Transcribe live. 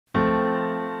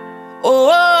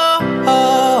Oh,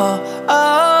 oh,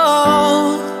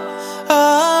 oh,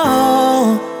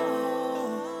 oh,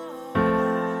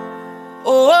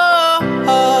 oh,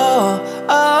 oh,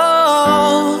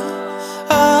 oh,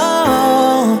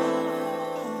 oh.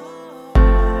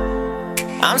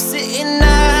 I'm sitting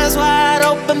eyes wide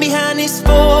open behind these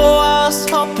four walls,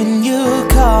 hoping you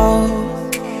call.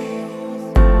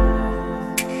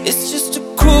 It's just a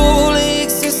cruel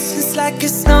existence, like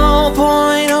it's no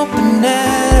point hoping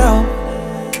at all.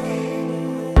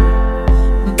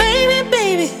 Baby,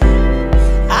 baby,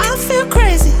 I feel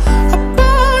crazy up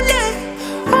all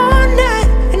night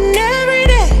and every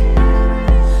day.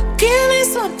 Give me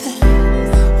something,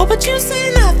 oh, but you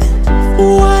say nothing.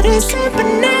 What is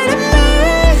happening to me?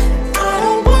 I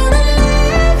don't wanna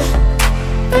live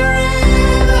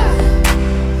forever,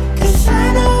 'cause I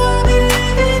know I'll be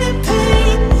living in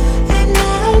pain. And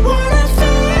I don't wanna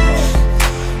feel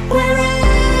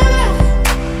wherever.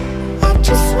 I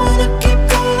just wanna keep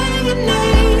calling your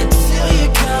name until you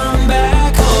come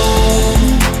back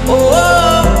home. Oh,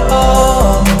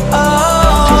 oh, oh,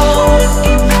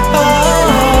 oh,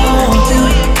 until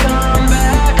you come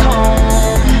back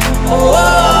home. Oh,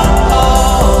 oh,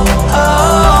 oh,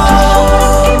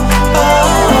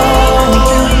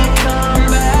 until you come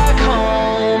back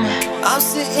home. I'm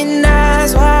sitting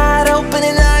eyes wide open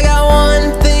and I got one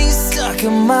thing stuck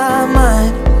in my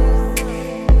mind.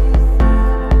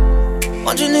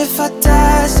 Wondering if I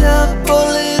dodged a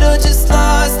bullet or just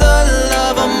lost the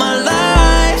love of my